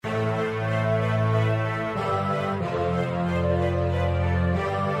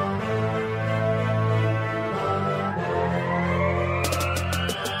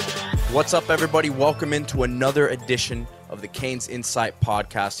What's up, everybody? Welcome into another edition of the Canes Insight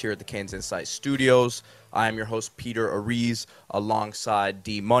podcast here at the Canes Insight Studios. I am your host, Peter Ariz, alongside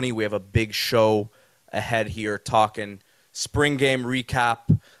D Money. We have a big show ahead here talking spring game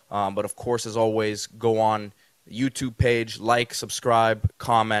recap. But of course, as always, go on the YouTube page, like, subscribe,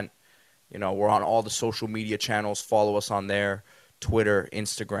 comment. You know, we're on all the social media channels. Follow us on there, Twitter,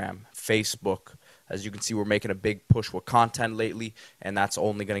 Instagram, Facebook. As you can see, we're making a big push with content lately, and that's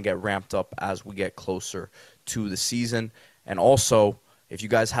only going to get ramped up as we get closer to the season. And also, if you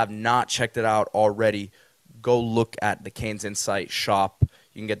guys have not checked it out already, go look at the Canes Insight shop.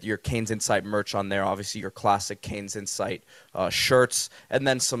 You can get your Canes Insight merch on there, obviously your classic Canes Insight shirts, and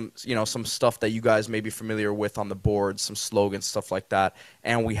then some stuff that you guys may be familiar with on the board, some slogans, stuff like that.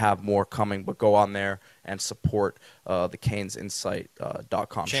 And we have more coming, but go on there and support the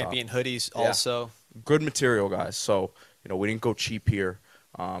CanesInsight.com shop. Champion hoodies also. Good material, guys. So, we didn't go cheap here.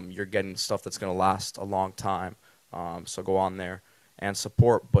 You're getting stuff that's going to last a long time. So go on there and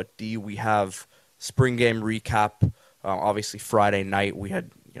support. But, D, we have spring game recap. Obviously, Friday night, we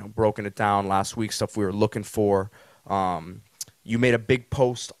had broken it down last week, stuff we were looking for. You made a big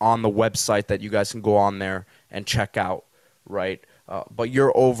post on the website that you guys can go on there and check out, right? But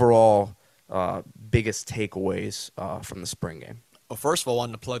your overall biggest takeaways from the spring game. Well, first of all, I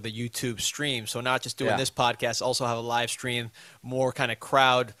wanted to plug the YouTube stream. So not just doing this podcast, also have a live stream, more kind of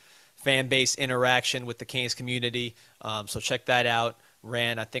crowd, fan base interaction with the Canes community. So check that out.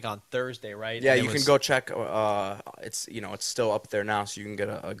 Ran, I think, on Thursday, right? Yeah, you can go check. It's still up there now, so you can get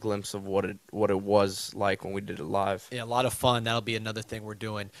a glimpse of what it was like when we did it live. Yeah, a lot of fun. That'll be another thing we're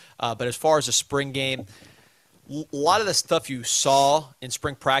doing. But as far as the spring game, a lot of the stuff you saw in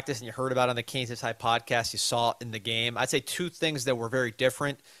spring practice and you heard about on the Canes Insight podcast, you saw in the game. I'd say two things that were very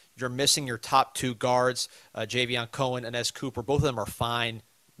different. You're missing your top two guards, Javion Cohen and S. Cooper. Both of them are fine.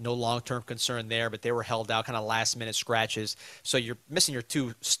 No long-term concern there, but they were held out, kind of last-minute scratches. So you're missing your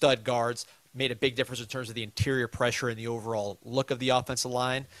two stud guards. Made a big difference in terms of the interior pressure and the overall look of the offensive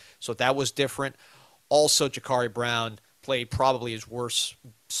line. So that was different. Also, Ja'Carri Brown played probably his worst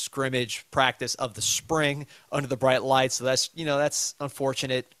scrimmage practice of the spring under the bright lights. So that's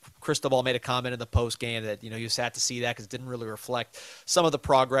unfortunate. Cristobal made a comment in the post game that, he was sad to see that because it didn't really reflect some of the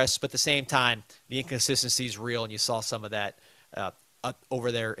progress. But at the same time, the inconsistency is real, and you saw some of that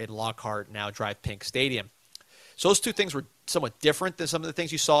over there in Lockhart, now Drive Pink Stadium. So those two things were somewhat different than some of the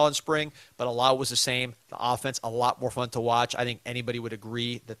things you saw in spring, but a lot was the same. The offense, a lot more fun to watch. I think anybody would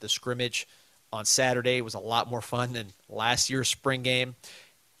agree that the scrimmage on Saturday was a lot more fun than last year's spring game.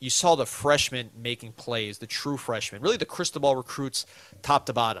 You saw the freshmen making plays, the true freshmen, really the Cristobal recruits top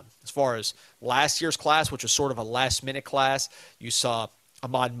to bottom. As far as last year's class, which was sort of a last-minute class, you saw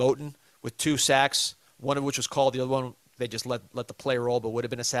Ahmad Moten with 2 sacks, one of which was called, the other one they just let the play roll, but would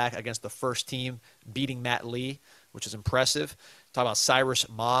have been a sack against the first team, beating Matt Lee, which is impressive. Talk about Cyrus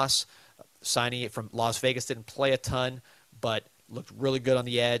Moss, signing it from Las Vegas, didn't play a ton, but looked really good on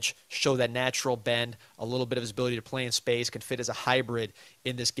the edge, showed that natural bend, a little bit of his ability to play in space, can fit as a hybrid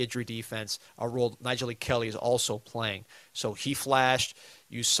in this Guidry defense. A role Nigel Lee Kelly is also playing. So he flashed.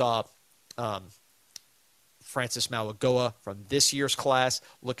 You saw Francis Mauigoa from this year's class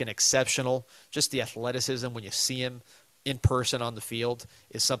looking exceptional. Just the athleticism when you see him in person on the field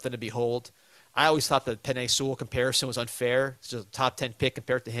is something to behold. I always thought the Penei Sewell comparison was unfair. It's just a top 10 pick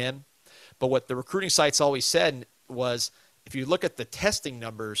compared to him. But what the recruiting sites always said was, if you look at the testing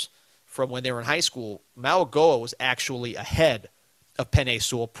numbers from when they were in high school, Mauigoa was actually ahead of Penei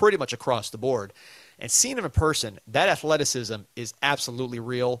Sewell pretty much across the board. And seeing him in person, that athleticism is absolutely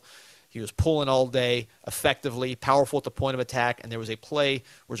real. He was pulling all day, effectively, powerful at the point of attack, and there was a play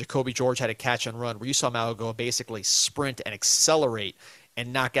where Jacoby George had a catch and run where you saw Mauigoa basically sprint and accelerate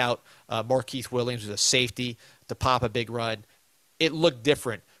and knock out Markeith Williams with a safety to pop a big run. It looked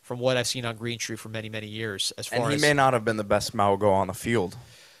different from what I've seen on Green Tree for many, many years. And he may not have been the best Mauigoa on the field.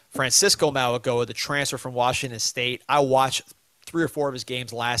 Francisco Mauigoa, the transfer from Washington State, I watched 3 or 4 of his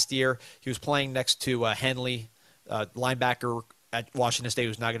games last year. He was playing next to Henley, linebacker at Washington State,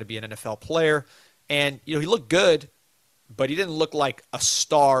 who's not going to be an NFL player. And, he looked good, but he didn't look like a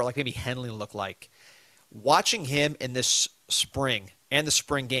star like maybe Henley looked like. Watching him in this spring and the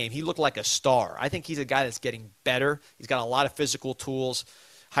spring game, he looked like a star. I think he's a guy that's getting better. He's got a lot of physical tools.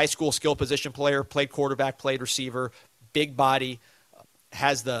 High school skill position player, played quarterback, played receiver, big body,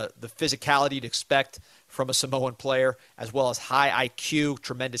 has the physicality to expect from a Samoan player, as well as high IQ,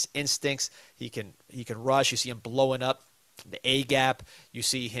 tremendous instincts. He can rush. You see him blowing up the A-gap. You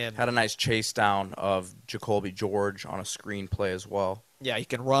see him. Had a nice chase down of Jacoby George on a screen play as well. Yeah, he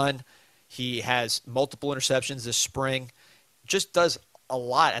can run. He has multiple interceptions this spring. Just does a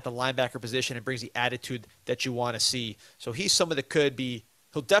lot at the linebacker position and brings the attitude that you want to see. So he's someone that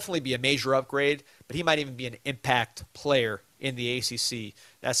he'll definitely be a major upgrade, but he might even be an impact player in the ACC.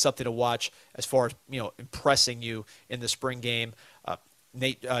 That's something to watch as far as, impressing you in the spring game.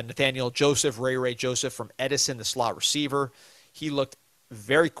 Nathaniel Joseph, Ray Joseph from Edison, the slot receiver. He looked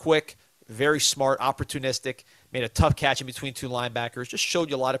very quick, very smart, opportunistic, made a tough catch in between two linebackers, just showed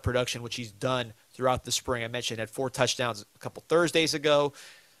you a lot of production, which he's done throughout the spring. I mentioned had 4 touchdowns a couple Thursdays ago.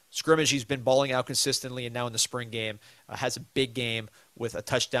 Scrimmage, he's been balling out consistently, and now in the spring game, has a big game with a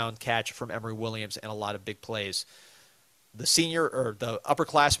touchdown catch from Emory Williams and a lot of big plays. The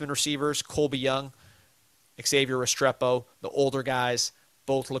upperclassmen receivers, Colby Young, Xavier Restrepo, the older guys,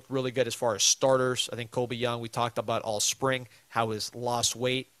 both looked really good as far as starters. I think Colby Young, we talked about all spring, how his lost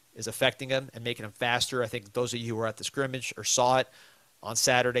weight is affecting him and making him faster. I think those of you who were at the scrimmage or saw it on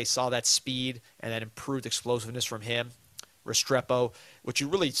Saturday saw that speed and that improved explosiveness from him. Restrepo, what you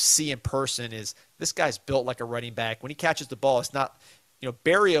really see in person is this guy's built like a running back. When he catches the ball, it's not,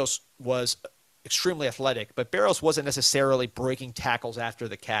 Berrios was extremely athletic, but Berrios wasn't necessarily breaking tackles after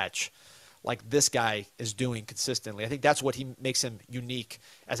the catch like this guy is doing consistently. I think that's what makes him unique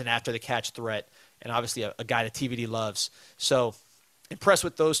as an after-the-catch threat, and obviously a guy that TVD loves. So impressed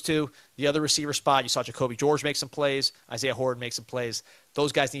with those two. The other receiver spot, you saw Jacoby George make some plays. Isaiah Horton make some plays.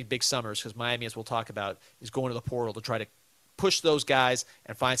 Those guys need big summers because Miami, as we'll talk about, is going to the portal to try to push those guys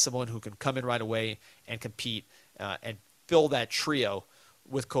and find someone who can come in right away and compete and fill that trio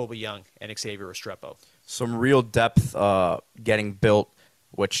with Colby Young and Xavier Restrepo. Some real depth getting built,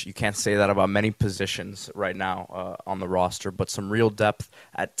 which you can't say that about many positions right now on the roster, but some real depth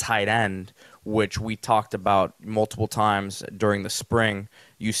at tight end, which we talked about multiple times during the spring.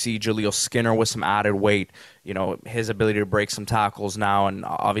 You see Jaleel Skinner with some added weight, his ability to break some tackles now and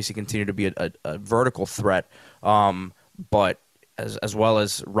obviously continue to be a vertical threat, but as well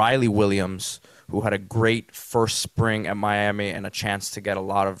as Riley Williams, who had a great first spring at Miami and a chance to get a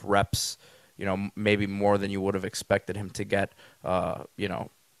lot of reps, maybe more than you would have expected him to get,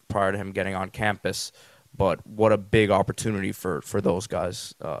 prior to him getting on campus. But what a big opportunity for those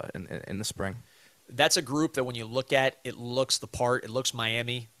guys in the spring. That's a group that when you look at, it looks the part. It looks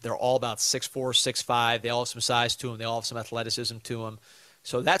Miami. They're all about 6'4", 6'5". They all have some size to them. They all have some athleticism to them.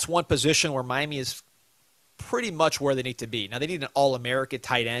 So that's one position where Miami is pretty much where they need to be. Now, they need an All-American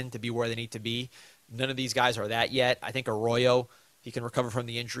tight end to be where they need to be. None of these guys are that yet. I think Arroyo, he can recover from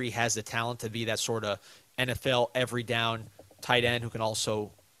the injury, has the talent to be that sort of NFL every down tight end who can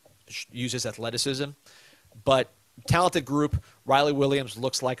also use his athleticism. But talented group. Riley Williams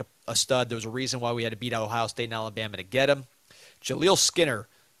looks like a stud. There was a reason why we had to beat Ohio State and Alabama to get him. Jaleel Skinner,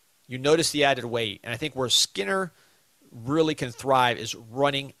 you notice the added weight. And I think where Skinner really can thrive is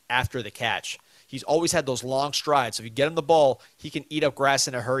running after the catch. He's always had those long strides. So if you get him the ball, he can eat up grass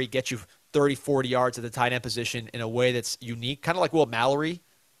in a hurry, get you 30, 40 yards at the tight end position in a way that's unique, kind of like Will Mallory.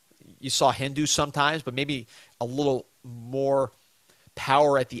 You saw him do sometimes, but maybe a little more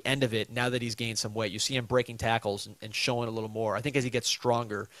power at the end of it now that he's gained some weight. You see him breaking tackles and showing a little more. I think as he gets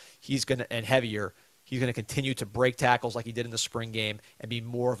stronger and heavier, he's going to continue to break tackles like he did in the spring game and be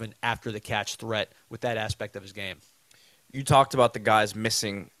more of an after-the-catch threat with that aspect of his game. You talked about the guys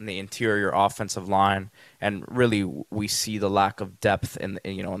missing in the interior offensive line, and really we see the lack of depth in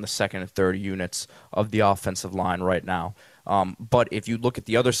the second and third units of the offensive line right now. But if you look at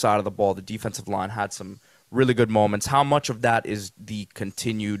the other side of the ball, the defensive line had some really good moments. How much of that is the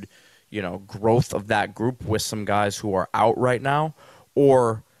continued, growth of that group with some guys who are out right now,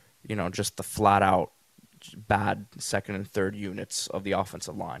 or just the flat out bad second and third units of the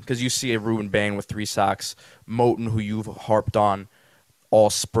offensive line? Because you see a Ruben Bain with 3 sacks, Moton, who you've harped on all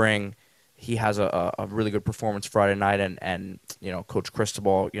spring, he has a really good performance Friday night, and Coach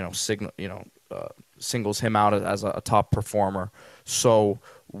Cristobal singles him out as a top performer. So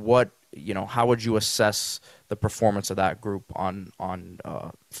how would you assess the performance of that group on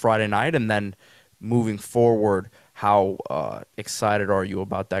Friday night, and then moving forward, how excited are you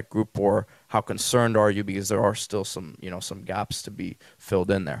about that group, or how concerned are you because there are still some gaps to be filled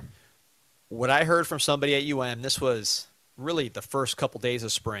in there? What I heard from somebody at UM, this was really the first couple days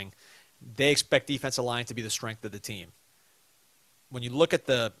of spring, they expect defensive line to be the strength of the team. When you look at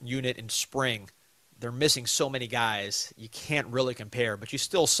the unit in spring, they're missing so many guys, you can't really compare, but you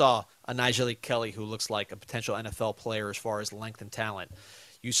still saw a Nigel Kelly who looks like a potential NFL player as far as length and talent.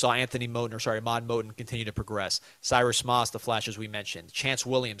 You saw Mod Moton continue to progress. Cyrus Moss, the flashes we mentioned. Chance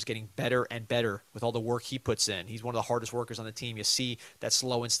Williams getting better and better with all the work he puts in. He's one of the hardest workers on the team. You see that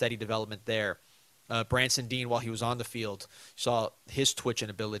slow and steady development there. Branson Dean, while he was on the field, saw his twitch and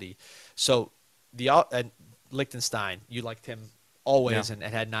ability. So Lichtenstein, you liked him always and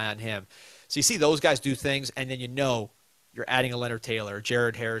had an eye on him. So you see those guys do things, and then you're adding a Leonard Taylor,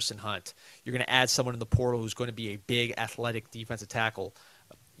 Jared Harrison Hunt. You're going to add someone in the portal who's going to be a big, athletic defensive tackle.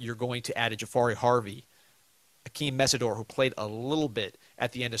 You're going to add a Jafari Harvey, Akeem Mesidor, who played a little bit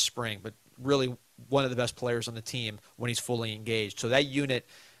at the end of spring, but really one of the best players on the team when he's fully engaged. So that unit,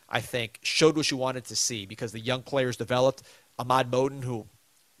 I think, showed what you wanted to see because the young players developed. Ahmad Moten, who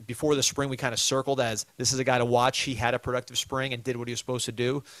before the spring we kind of circled as this is a guy to watch. He had a productive spring and did what he was supposed to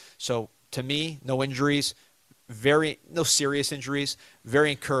do. So to me, no injuries. No serious injuries.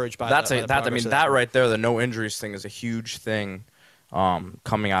 Very encouraged by that. That right there, the no injuries thing is a huge thing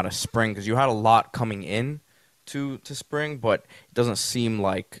coming out of spring because you had a lot coming in to spring, but it doesn't seem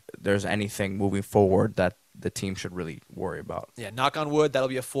like there's anything moving forward that the team should really worry about. Yeah, knock on wood, that'll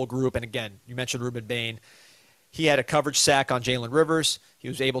be a full group. And again, you mentioned Ruben Bain. He had a coverage sack on Jalen Rivers. He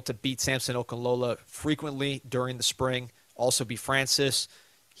was able to beat Samson Okunlola frequently during the spring. Also beat Francis.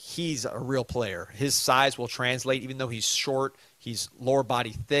 He's a real player. His size will translate. Even though he's short, he's lower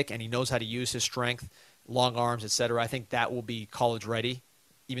body thick, and he knows how to use his strength, long arms, etc. I think that will be college ready,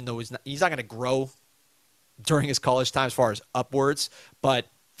 even though he's not going to grow during his college time as far as upwards. But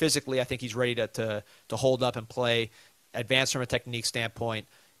physically, I think he's ready to hold up and play, advance from a technique standpoint,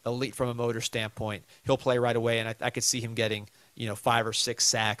 elite from a motor standpoint. He'll play right away, and I could see him getting 5 or 6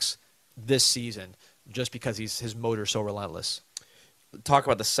 sacks this season just because his motor is so relentless. Talk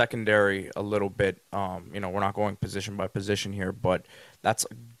about the secondary a little bit. We're not going position by position here, but that's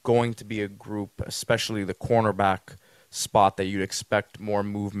going to be a group, especially the cornerback spot, that you'd expect more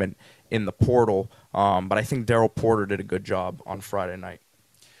movement in the portal. But I think Daryl Porter did a good job on Friday night.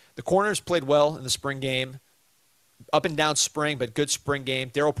 The corners played well in the spring game. Up and down spring, but good spring game.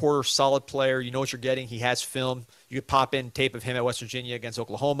 Daryl Porter, solid player. You know what you're getting. He has film. You could pop in tape of him at West Virginia against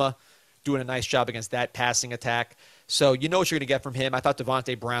Oklahoma, doing a nice job against that passing attack. So you know what you're going to get from him. I thought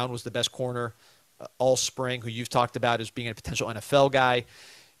Devontae Brown was the best corner all spring, who you've talked about as being a potential NFL guy.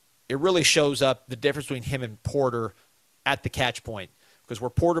 It really shows up the difference between him and Porter at the catch point. Because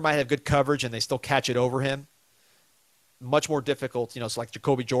where Porter might have good coverage and they still catch it over him, much more difficult. It's like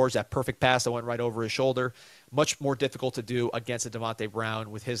Jacoby George, that perfect pass that went right over his shoulder. Much more difficult to do against a Devontae Brown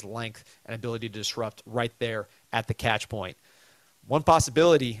with his length and ability to disrupt right there at the catch point. One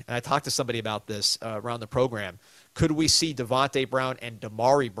possibility, and I talked to somebody about this around the program, could we see Devontae Brown and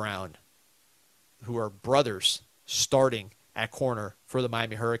Damari Brown, who are brothers, starting at corner for the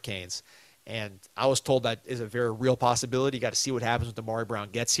Miami Hurricanes? And I was told that is a very real possibility. You got to see what happens when Damari Brown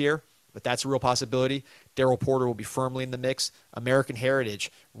gets here, but that's a real possibility. Daryl Porter will be firmly in the mix. American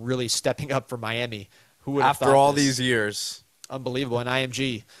Heritage really stepping up for Miami. Who would have after all these years? Unbelievable. And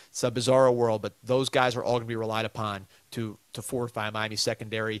IMG, it's a bizarro world, but those guys are all going to be relied upon to fortify Miami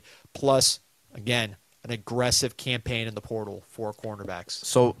secondary. Plus, again, an aggressive campaign in the portal for cornerbacks.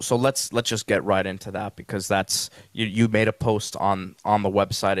 So let's just get right into that, because that's you made a post on the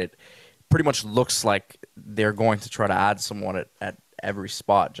website. It pretty much looks like they're going to try to add someone at every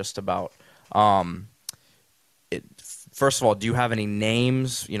spot, just about. First of all, do you have any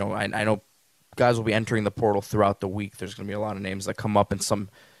names? I know guys will be entering the portal throughout the week. There's going to be a lot of names that come up, and some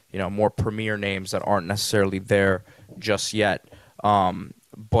more premier names that aren't necessarily there just yet.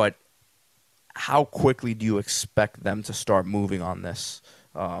 But how quickly do you expect them to start moving on this?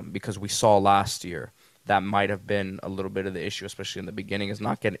 Because we saw last year that might have been a little bit of the issue, especially in the beginning, is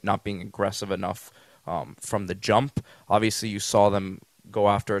not being aggressive enough from the jump. Obviously, you saw them go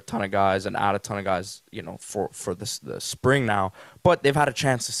after a ton of guys and add a ton of guys, for the spring now. But they've had a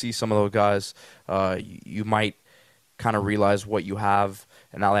chance to see some of those guys. You might kind of realize what you have,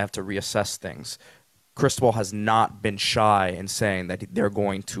 and now they have to reassess things. Cristobal has not been shy in saying that they're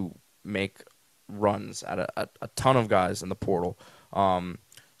going to make runs at a ton of guys in the portal.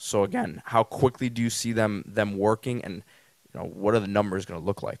 So again, how quickly do you see them working, and what are the numbers going to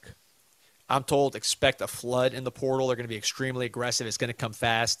look like? I'm told expect a flood in the portal. They're going to be extremely aggressive. It's going to come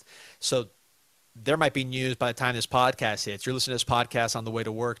fast. So there might be news by the time this podcast hits. You're listening to this podcast on the way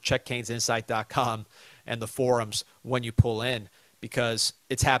to work. Check CanesInsight.com and the forums when you pull in, because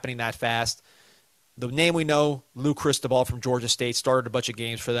it's happening that fast. The name we know, Lou Cristobal from Georgia State, started a bunch of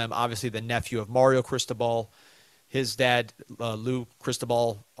games for them. Obviously, the nephew of Mario Cristobal. His dad, Lou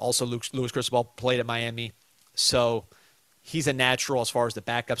Cristobal, also Louis Cristobal, played at Miami. So he's a natural as far as the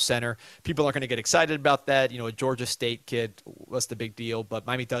backup center. People aren't going to get excited about that. A Georgia State kid, what's the big deal? But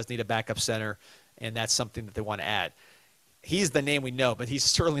Miami does need a backup center, and that's something that they want to add. He's the name we know, but he's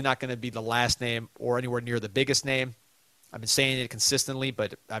certainly not going to be the last name or anywhere near the biggest name. I've been saying it consistently,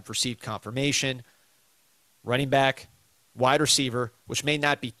 but I've received confirmation. Running back, wide receiver, which may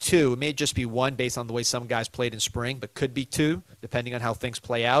not be two. It may just be one based on the way some guys played in spring, but could be two, depending on how things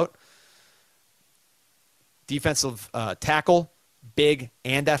play out. Defensive tackle, big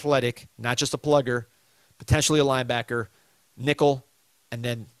and athletic, not just a plugger, potentially a linebacker, nickel, and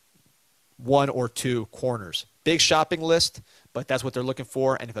then one or two corners. Big shopping list, but that's what they're looking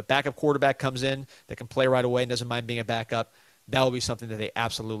for. And if a backup quarterback comes in that can play right away and doesn't mind being a backup, that will be something that they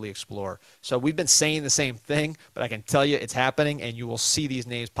absolutely explore. So we've been saying the same thing, but I can tell you it's happening, and you will see these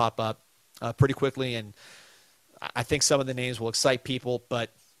names pop up pretty quickly. And I think some of the names will excite people,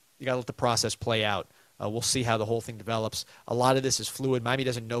 but you got to let the process play out. We'll see how the whole thing develops. A lot of this is fluid. Miami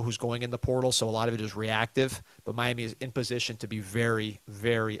doesn't know who's going in the portal, so a lot of it is reactive. But Miami is in position to be very,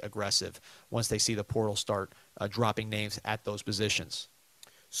 very aggressive once they see the portal start dropping names at those positions.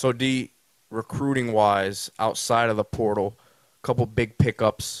 So, recruiting-wise, outside of the portal, a couple big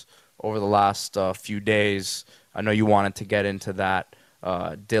pickups over the last few days. I know you wanted to get into that.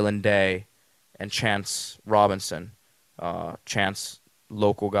 Dylan Day and Chance Robinson. Chance,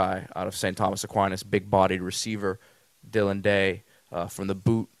 local guy out of St. Thomas Aquinas, big-bodied receiver. Dylan Day from the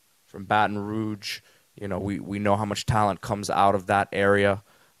boot, from Baton Rouge. You know, we know how much talent comes out of that area,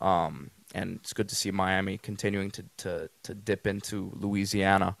 and it's good to see Miami continuing to dip into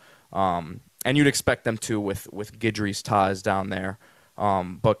Louisiana. And you'd expect them to with Guidry's ties down there.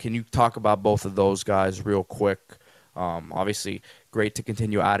 But can you talk about both of those guys real quick? Obviously, great to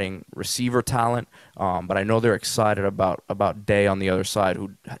continue adding receiver talent, but I know they're excited about Day on the other side,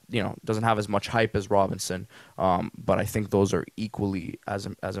 who doesn't have as much hype as Robinson, but I think those are equally as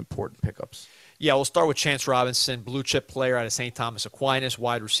important pickups. Yeah, we'll start with Chance Robinson, blue chip player out of St. Thomas Aquinas,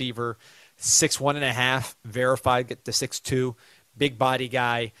 wide receiver, 6'1.5", verified, get to 6'2", big body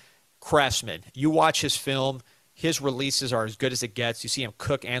guy, craftsman. You watch his film, his releases are as good as it gets. You see him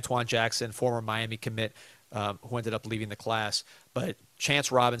cook Antoine Jackson, former Miami commit, who ended up leaving the class. But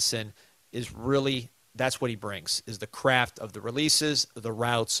Chance Robinson is really, that's what he brings, is the craft of the releases, the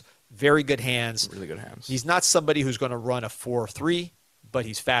routes, very good hands. Really good hands. He's not somebody who's going to run a 4.3, but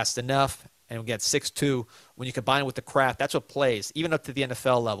he's fast enough. And again, 6'2", when you combine it with the craft, that's what plays. Even up to the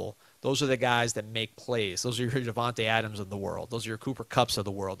NFL level, those are the guys that make plays. Those are your Devontae Adams of the world. Those are your Cooper Kupps of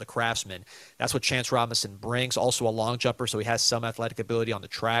the world, the craftsmen. That's what Chance Robinson brings. Also a long jumper, so he has some athletic ability on the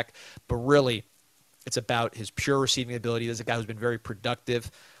track. But really, it's about his pure receiving ability. This is a guy who's been very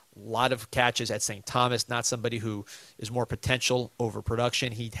productive. A lot of catches at St. Thomas, not somebody who is more potential over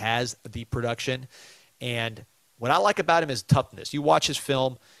production. He has the production. And what I like about him is toughness. You watch his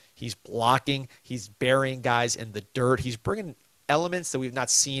film, he's blocking, he's burying guys in the dirt. He's bringing elements that we've not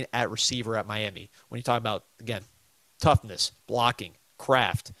seen at receiver at Miami. When you talk about, again, toughness, blocking,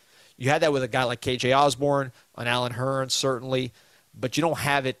 craft. You had that with a guy like KJ Osborne, on Allen Hurns, certainly, but you don't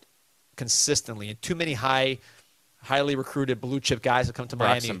have it consistently. And too many highly recruited blue chip guys that come to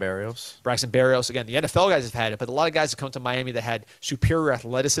Miami. Braxton Berrios. Again, the NFL guys have had it, but a lot of guys have come to Miami that had superior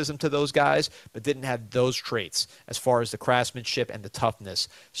athleticism to those guys, but didn't have those traits as far as the craftsmanship and the toughness.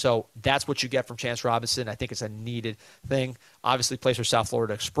 So that's what you get from Chance Robinson. I think it's a needed thing. Obviously plays for South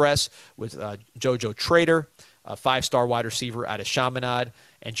Florida Express with JoJo Trader, a 5-star wide receiver out of Chaminade,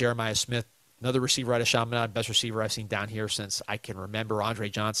 and Jeremiah Smith, another receiver out of Chaminade, best receiver I've seen down here since I can remember, Andre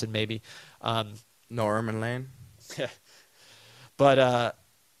Johnson maybe. Norman Lane. But,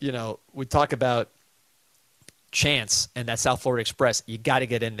 we talk about Chance and that South Florida Express. You got to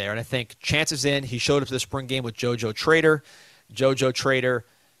get in there. And I think Chance is in. He showed up to the spring game with JoJo Trader. JoJo Trader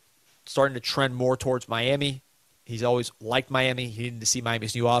starting to trend more towards Miami. He's always liked Miami. He needed to see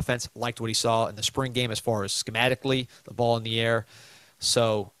Miami's new offense, liked what he saw in the spring game as far as schematically, the ball in the air.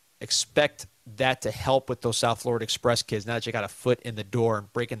 So expect that to help with those South Florida Express kids now that you got a foot in the door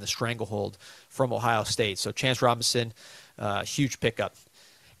and breaking the stranglehold from Ohio State. So Chance Robinson, huge pickup.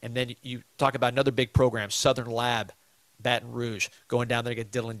 And then you talk about another big program, Southern Lab, Baton Rouge, going down there to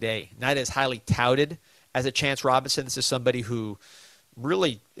get Dylan Day. Not as highly touted as a Chance Robinson. This is somebody who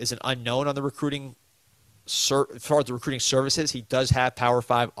really is an unknown on the recruiting, as far as the recruiting services. He does have Power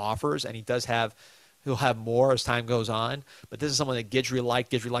 5 offers, and he'll have more as time goes on. But this is someone that Guidry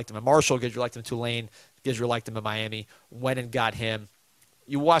liked. Guidry liked him at Marshall. Guidry liked him at Tulane. Guidry liked him at Miami. Went and got him.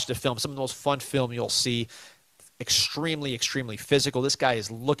 You watch the film. Some of the most fun film you'll see. Extremely, extremely physical. This guy is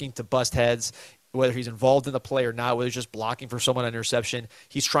looking to bust heads, whether he's involved in the play or not, whether he's just blocking for someone on interception.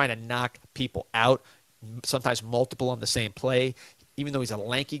 He's trying to knock people out, sometimes multiple on the same play. Even though he's a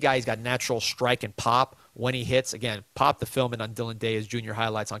lanky guy, he's got natural strike and pop when he hits. Again, pop the film in on Dylan Day as junior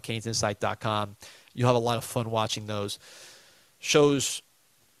highlights on CanesInsight.com. You'll have a lot of fun watching those. Shows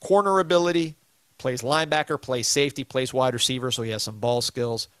corner ability, plays linebacker, plays safety, plays wide receiver, so he has some ball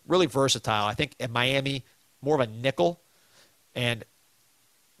skills. Really versatile. I think at Miami, more of a nickel, And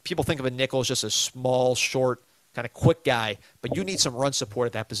people think of a nickel as just a small, short, kind of quick guy, but you need some run support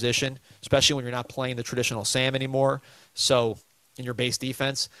at that position, especially when you're not playing the traditional Sam anymore. So in your base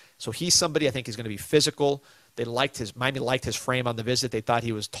defense. So he's somebody I think is going to be physical. Miami liked his frame on the visit. They thought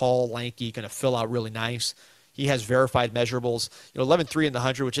he was tall, lanky, going to fill out really nice. He has verified measurables, 11.3 in the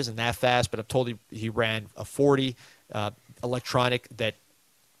 100, which isn't that fast, but I'm told he ran a 40 electronic that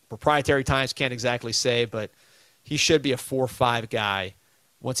proprietary times can't exactly say, but he should be a 4.5 guy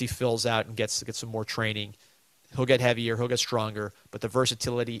once he fills out and gets some more training. He'll get heavier, he'll get stronger, but the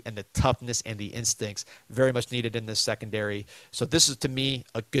versatility and the toughness and the instincts very much needed in this secondary. So this is, to me,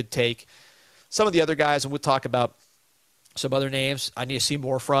 a good take. Some of the other guys, and we'll talk about some other names I need to see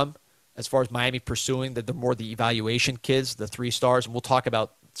more from as far as Miami pursuing the evaluation kids, the 3 stars, and we'll talk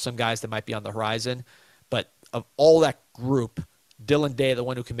about some guys that might be on the horizon. But of all that group, Dylan Day, the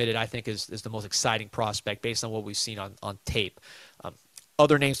one who committed, I think is the most exciting prospect based on what we've seen on tape.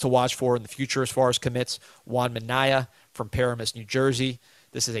 Other names to watch for in the future as far as commits, Juan Minaya from Paramus, New Jersey.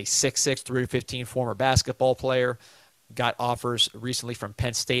 This is a 6'6", 315 former basketball player. Got offers recently from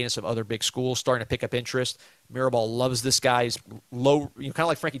Penn State and some other big schools, starting to pick up interest. Mirabal loves this guy. He's low, kind of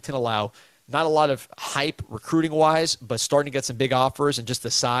like Frankie Tinalau. Not a lot of hype recruiting-wise, but starting to get some big offers, and just the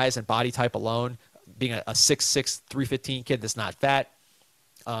size and body type alone, being a 6'6", 315 kid that's not fat.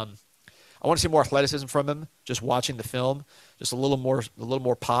 I want to see more athleticism from him, just watching the film. Just a little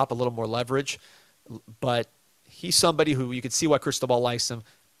more pop, a little more leverage. But he's somebody who you can see why Cristobal likes him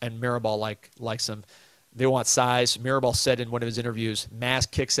and Mirabal likes him. They want size. Mirabal said in one of his interviews, mass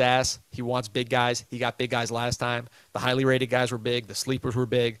kicks ass. He wants big guys. He got big guys last time. The highly rated guys were big. The sleepers were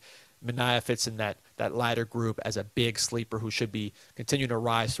big. Minaya fits in that latter group as a big sleeper who should be continuing to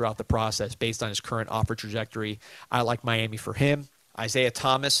rise throughout the process based on his current offer trajectory. I like Miami for him. Isaiah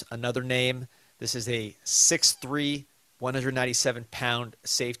Thomas, another name. This is a 6'3", 197-pound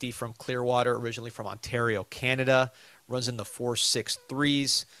safety from Clearwater, originally from Ontario, Canada. Runs in the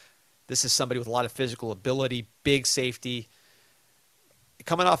 4.63s. This is somebody with a lot of physical ability, big safety.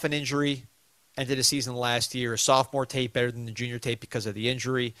 Coming off an injury, ended the season last year. Sophomore tape better than the junior tape because of the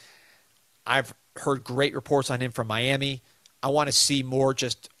injury. I've heard great reports on him from Miami. I want to see more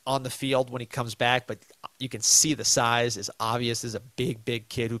just on the field when he comes back, but you can see the size is obvious. This is a big, big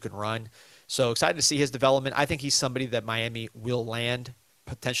kid who can run. So excited to see his development. I think he's somebody that Miami will land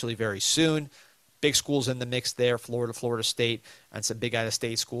potentially very soon. Big schools in the mix there, Florida, Florida State, and some big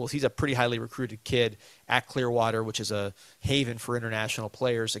out-of-state schools. He's a pretty highly recruited kid at Clearwater, which is a haven for international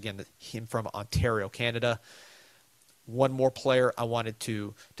players. Again, him from Ontario, Canada. One more player I wanted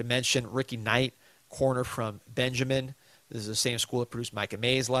to mention, Ricky Knight, corner from Benjamin. This is the same school that produced Micah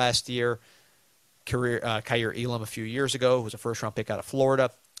Mays last year. Kaiir Elam a few years ago, who was a first-round pick out of Florida.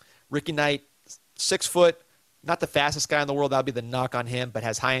 Ricky Knight, 6 foot, not the fastest guy in the world. That would be the knock on him, but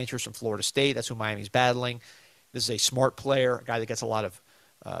has high interest from Florida State. That's who Miami's battling. This is a smart player, a guy that gets a lot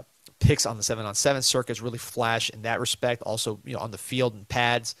of picks on the 7-on-7 circuits, really flash in that respect. Also, on the field and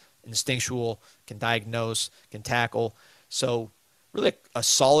pads, instinctual, can diagnose, can tackle. So really a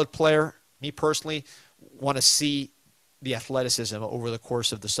solid player. Me personally want to see the athleticism over the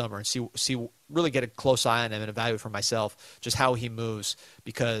course of the summer and see really get a close eye on him and evaluate for myself just how he moves,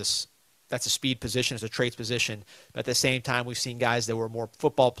 because that's a speed position, it's a traits position. But at the same time, we've seen guys that were more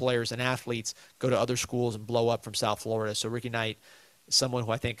football players and athletes go to other schools and blow up from South Florida. So Ricky Knight is someone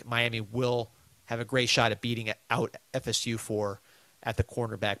who I think Miami will have a great shot at beating out FSU for at the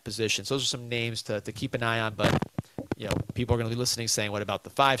cornerback position. So those are some names to keep an eye on. But people are going to be listening saying, what about the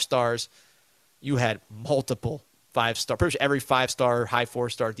 5 stars? You had multiple 5-star, pretty much every 5-star, high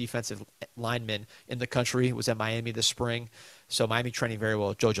 4-star defensive lineman in the country was at Miami this spring. So Miami training very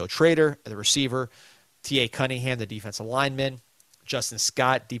well. JoJo Trader, the receiver. T.A. Cunningham, the defensive lineman. Justin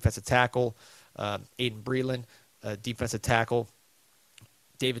Scott, defensive tackle. Aiden Breland, defensive tackle.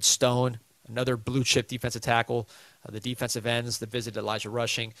 David Stone, another blue-chip defensive tackle. The defensive ends, the visit Elijah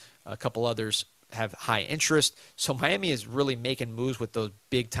Rushing, a couple others have high interest. So Miami is really making moves with those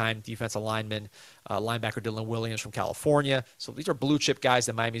big-time defensive linemen. Linebacker Dylan Williams from California. So these are blue-chip guys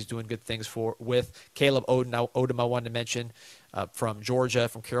that Miami's doing good things with. Caleb Odom I wanted to mention from Georgia,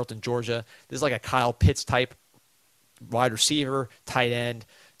 from Carrollton, Georgia. This is like a Kyle Pitts type wide receiver, tight end,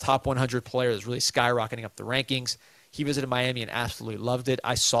 top 100 player that's really skyrocketing up the rankings. He visited Miami and absolutely loved it.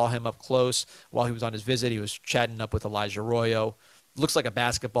 I saw him up close while he was on his visit. He was chatting up with Elijah Arroyo. Looks like a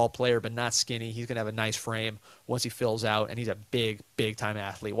basketball player, but not skinny. He's going to have a nice frame once he fills out, and he's a big, big-time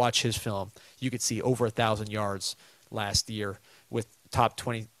athlete. Watch his film. You could see over 1,000 yards last year with top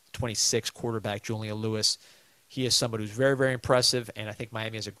 26 quarterback Julian Lewis. He is somebody who's very, very impressive, and I think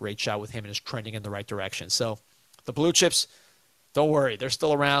Miami has a great shot with him and is trending in the right direction. So the Blue Chips, Don't worry, they're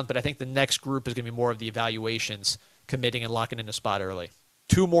still around, but I think the next group is going to be more of the evaluations, committing and locking in a spot early.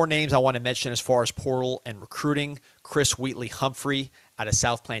 Two more names I want to mention as far as portal and recruiting. Chris Wheatley-Humphrey out of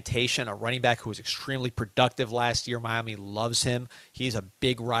South Plantation, a running back who was extremely productive last year. Miami loves him. He's a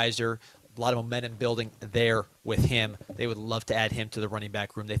big riser. A lot of momentum building there with him. They would love to add him to the running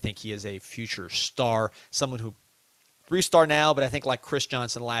back room. They think he is a future star, someone who 3-star now, but I think like Chris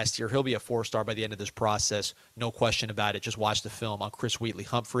Johnson last year, he'll be a 4-star by the end of this process. No question about it. Just watch the film on Chris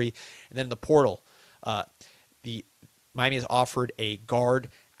Wheatley-Humphrey. And then in the portal, the Miami has offered a guard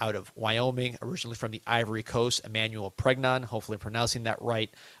out of Wyoming, originally from the Ivory Coast, Emmanuel Pregnon. Hopefully I'm pronouncing that right.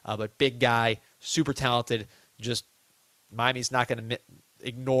 But big guy, super talented. Just Miami's not going to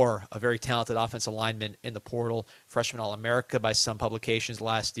ignore a very talented offensive lineman in the portal. Freshman All-America by some publications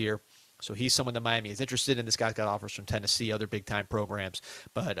last year. So he's someone that Miami is interested in. This guy's got offers from Tennessee, other big-time programs.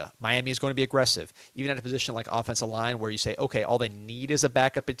 But Miami is going to be aggressive. Even at a position like offensive line where you say, okay, all they need is a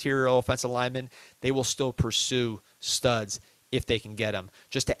backup interior offensive lineman, they will still pursue studs if they can get them,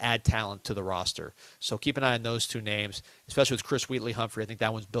 just to add talent to the roster. So keep an eye on those two names, especially with Chris Wheatley-Humphrey. I think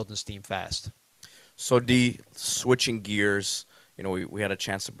that one's building steam fast. So, D, switching gears, we had a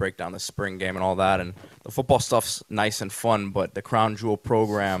chance to break down the spring game and all that, and the football stuff's nice and fun, but the crown jewel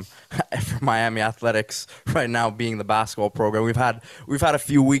program for Miami Athletics right now being the basketball program, we've had a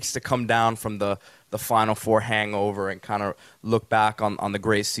few weeks to come down from the Final Four hangover and kind of look back on the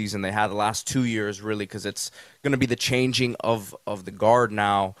great season they had the last 2 years, really, because it's going to be the changing of the guard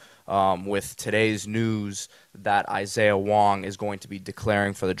now. With today's news that Isaiah Wong is going to be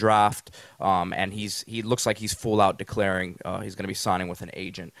declaring for the draft, and he looks like he's full out declaring he's going to be signing with an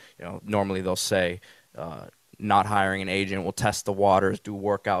agent. Normally they'll say not hiring an agent, we'll test the waters, do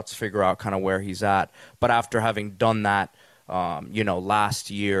workouts, figure out kind of where he's at. But after having done that, last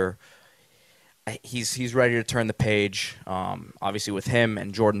year, he's ready to turn the page. Obviously, with him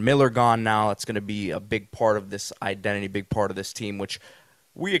and Jordan Miller gone now, it's going to be a big part of this identity, big part of this team, which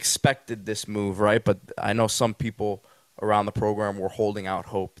we expected this move, right? But I know some people around the program were holding out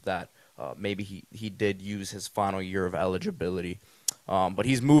hope that maybe he did use his final year of eligibility. But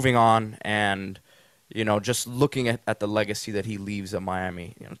he's moving on, and, just looking at the legacy that he leaves at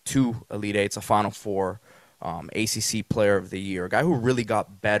Miami, 2 Elite Eights, a Final Four, ACC Player of the Year, a guy who really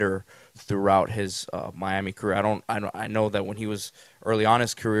got better throughout his Miami career. I know that when he was early on in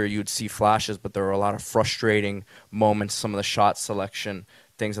his career, you'd see flashes, but there were a lot of frustrating moments, some of the shot selection,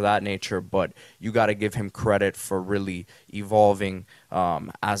 things of that nature. But you got to give him credit for really evolving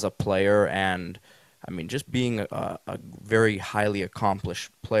as a player, and just being a very highly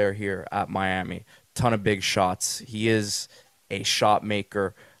accomplished player here at Miami. Ton of big shots. He is a shot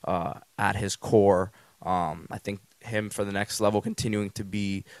maker at his core. I think him for the next level, continuing to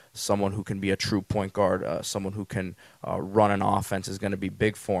be someone who can be a true point guard, someone who can run an offense, is going to be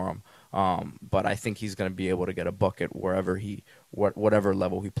big for him. But I think he's going to be able to get a bucket whatever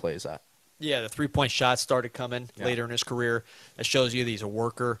level he plays at. Yeah, the 3-point shots started coming later in his career. That shows you that he's a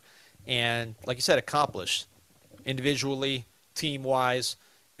worker. And like you said, accomplished individually, team-wise,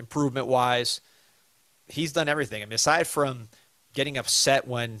 improvement-wise. He's done everything. Aside from getting upset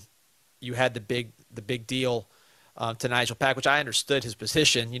when you had the big deal to Nigel Pack, which I understood his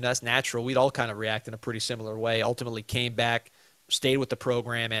position. That's natural. We'd all kind of react in a pretty similar way. Ultimately came back, stayed with the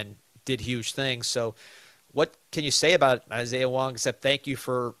program, and did huge things. So what can you say about Isaiah Wong except thank you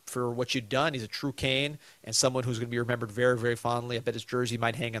for what you've done? He's a true Cane and someone who's going to be remembered very, very fondly. I bet his jersey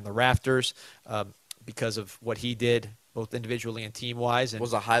might hang on the rafters because of what he did, both individually and team-wise. And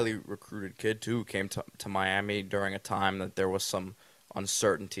was a highly recruited kid, too. Came to Miami during a time that there was some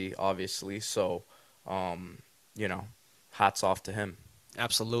uncertainty, obviously. So, hats off to him.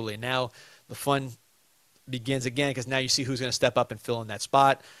 Absolutely. Now the fun begins again because now you see who's going to step up and fill in that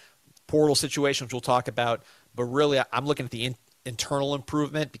spot. Portal situation, which we'll talk about. But really, I'm looking at the internal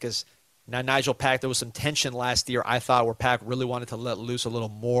improvement because now Nigel Pack, there was some tension last year, I thought, where Pack really wanted to let loose a little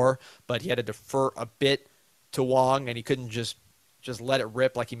more, but he had to defer a bit to Wong, and he couldn't just let it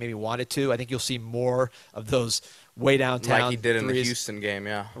rip like he maybe wanted to. I think you'll see more of those way downtown like he did in threes. the Houston game,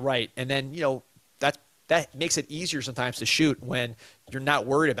 yeah. Right. And then, that makes it easier sometimes to shoot when you're not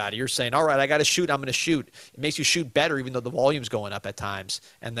worried about it. You're saying, all right, I got to shoot, I'm going to shoot. It makes you shoot better even though the volume's going up at times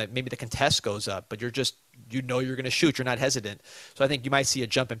and maybe the contest goes up, but you're just, you're going to shoot. You're not hesitant. So I think you might see a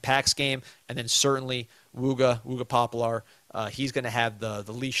jump in Pack's game, and then certainly Wooga Poplar, he's going to have the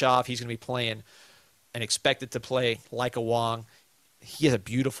leash off. He's going to be playing and expected to play like a Wong. He has a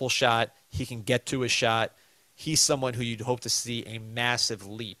beautiful shot. He can get to his shot. He's someone who you'd hope to see a massive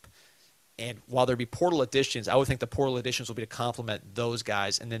leap. And while there be portal additions, I would think the portal additions will be to complement those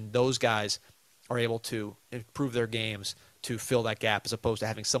guys. And then those guys are able to improve their games to fill that gap as opposed to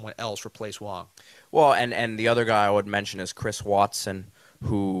having someone else replace Wong. Well, and the other guy I would mention is Chris Watson,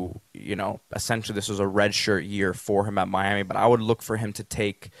 who, essentially this was a redshirt year for him at Miami, but I would look for him to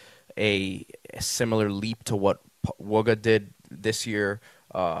take a similar leap to what Wooga did this year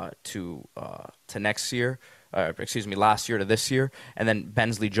to next year. Last year to this year. And then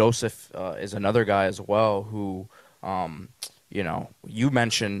Bensley Joseph is another guy as well who, you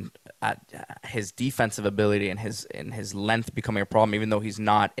mentioned at his defensive ability and his length becoming a problem, even though he's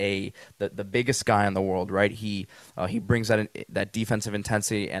not the biggest guy in the world, right? He brings that defensive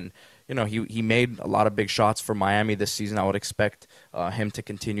intensity, and he made a lot of big shots for Miami this season. I would expect him to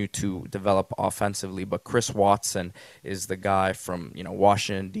continue to develop offensively. But Chris Watson is the guy from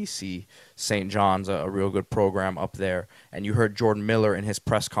Washington D.C., St. John's, a real good program up there. And you heard Jordan Miller in his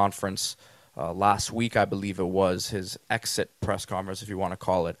press conference last week, I believe it was, his exit press conference, if you want to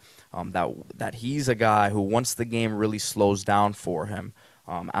call it, that he's a guy who, once the game really slows down for him,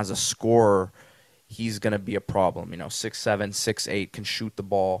 as a scorer, he's going to be a problem. 6'7", 6'8", can shoot the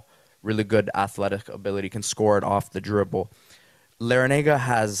ball, really good athletic ability, can score it off the dribble. Larrañaga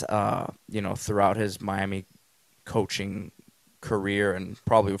has, throughout his Miami coaching career, and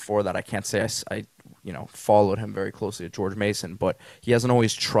probably before that, I can't say I followed him very closely at George Mason, but he hasn't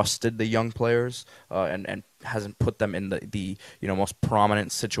always trusted the young players and hasn't put them in the most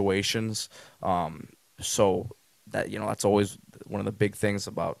prominent situations. So that that's always one of the big things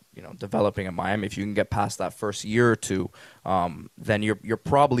about developing in Miami. If you can get past that first year or two, then you're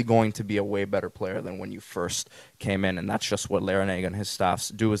probably going to be a way better player than when you first came in. And that's just what Larrañaga and his staffs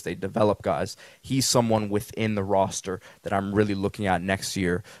do, is they develop guys. He's someone within the roster that I'm really looking at next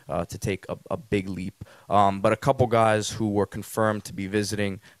year to take a big leap. But a couple guys who were confirmed to be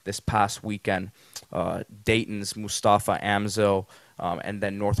visiting this past weekend, Dayton's Mustafa Amzil, and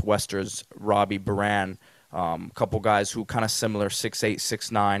then Northwestern's Robbie Baran. A couple guys who kind of similar, 6'8",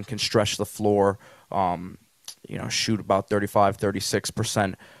 6'9", can stretch the floor, shoot about 35,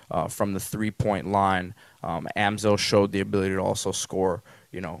 36% from the three-point line. Amzil showed the ability to also score,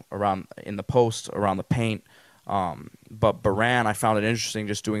 around in the post, around the paint. But Baran, I found it interesting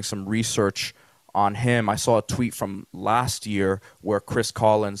just doing some research on him. I saw a tweet from last year where Chris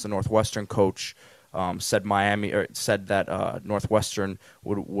Collins, the Northwestern coach, said that Northwestern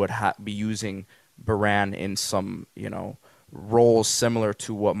would be using Baran in some, roles similar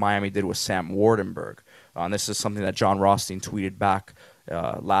to what Miami did with Sam Wardenberg. And this is something that John Rothstein tweeted back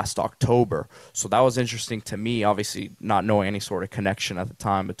last October. So that was interesting to me, obviously not knowing any sort of connection at the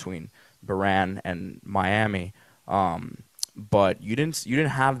time between Baran and Miami. But you didn't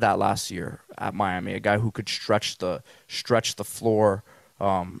have that last year at Miami, a guy who could stretch the floor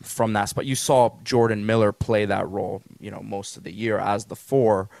from that spot. You saw Jordan Miller play that role, most of the year as the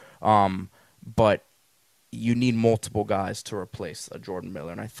four. But you need multiple guys to replace Jordan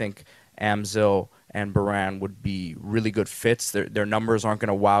Miller. And I think Amzil and Baran would be really good fits. Their numbers aren't going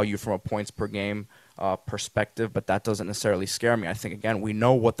to wow you from a points per game perspective, but that doesn't necessarily scare me. I think, again, we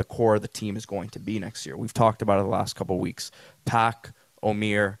know what the core of the team is going to be next year. We've talked about it the last couple of weeks. Pack,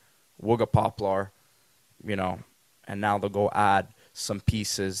 Omier, Wooga Poplar, and now they'll go add some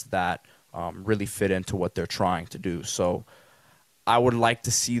pieces that really fit into what they're trying to do. So I would like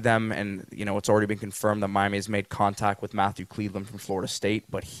to see them, and it's already been confirmed that Miami has made contact with Matthew Cleveland from Florida State,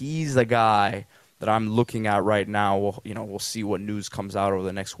 but he's the guy that I'm looking at right now. We'll see what news comes out over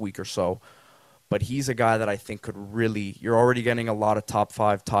the next week or so, but he's a guy that I think could really. You're already getting a lot of top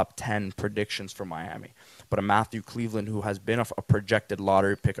 5, top 10 predictions for Miami, but a Matthew Cleveland who has been a projected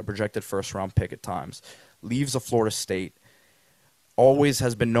lottery pick, a projected first-round pick at times, leaves a Florida State, always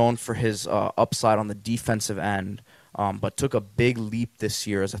has been known for his upside on the defensive end. But took a big leap this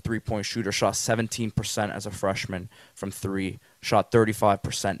year as a three-point shooter, shot 17% as a freshman from three, shot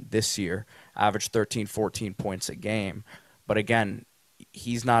 35% this year, averaged 13, 14 points a game. But again,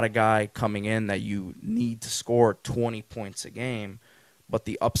 he's not a guy coming in that you need to score 20 points a game, but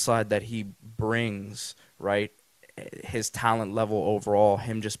the upside that he brings, right, his talent level overall,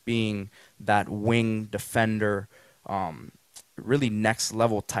 him just being that wing defender, really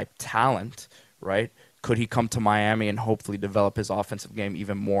next-level type talent, right? Could he come to Miami and hopefully develop his offensive game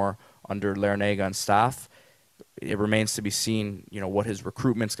even more under Larrañaga and staff? It remains to be seen, what his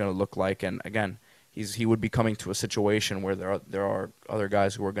recruitment's going to look like. And again, he would be coming to a situation where there are other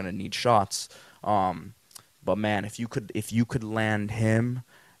guys who are going to need shots. But man, if you could land him,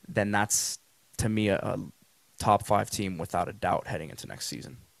 then that's, to me, a top 5 team without a doubt heading into next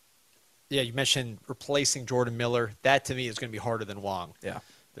season. Yeah, you mentioned replacing Jordan Miller. That to me is going to be harder than Wong. Yeah.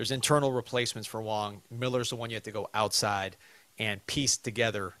 There's internal replacements for Wong. Miller's the one you have to go outside and piece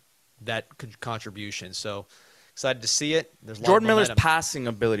together that contribution. So excited to see it. There's a lot Jordan of Miller's momentum. passing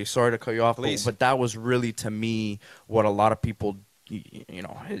ability. Sorry to cut you off, Please. but that was really, to me, what a lot of people,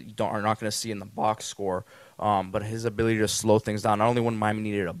 are not going to see in the box score. But his ability to slow things down, not only when Miami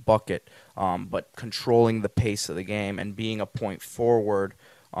needed a bucket, but controlling the pace of the game and being a point forward.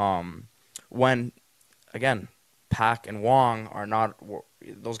 When, again, Pack and Wong are not;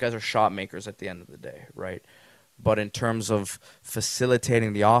 those guys are shot makers at the end of the day, right? But in terms of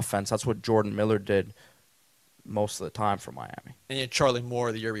facilitating the offense, that's what Jordan Miller did most of the time for Miami. And you had Charlie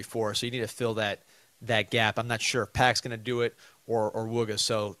Moore the year before, so you need to fill that gap. I'm not sure if Pack's going to do it or Wooga,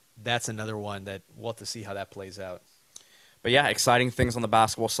 so that's another one that we'll have to see how that plays out. But yeah, exciting things on the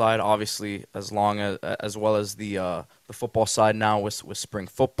basketball side, obviously, as well as the football side now with spring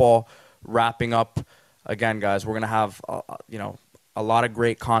football wrapping up. Again, guys, we're gonna have a lot of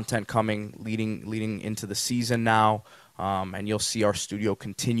great content coming leading into the season now, and you'll see our studio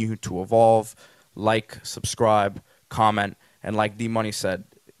continue to evolve. Like, subscribe, comment, and like D Money said,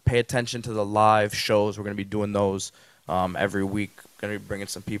 pay attention to the live shows. We're gonna be doing those every week. Gonna be bringing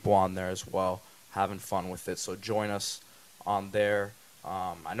some people on there as well, having fun with it. So join us on there.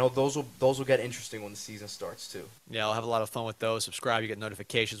 I know those will get interesting when the season starts too. Yeah, I'll have a lot of fun with those. Subscribe, you get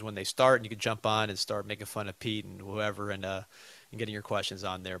notifications when they start, and you can jump on and start making fun of Pete and whoever, and getting your questions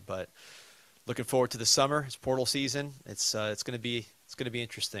on there. But looking forward to the summer. It's portal season. It's gonna be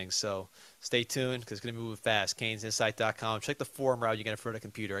interesting. So stay tuned because it's gonna be moving fast. CanesInsight.com. Check the forum route you get in front of the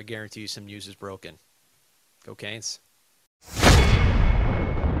computer. I guarantee you some news is broken. Go Canes.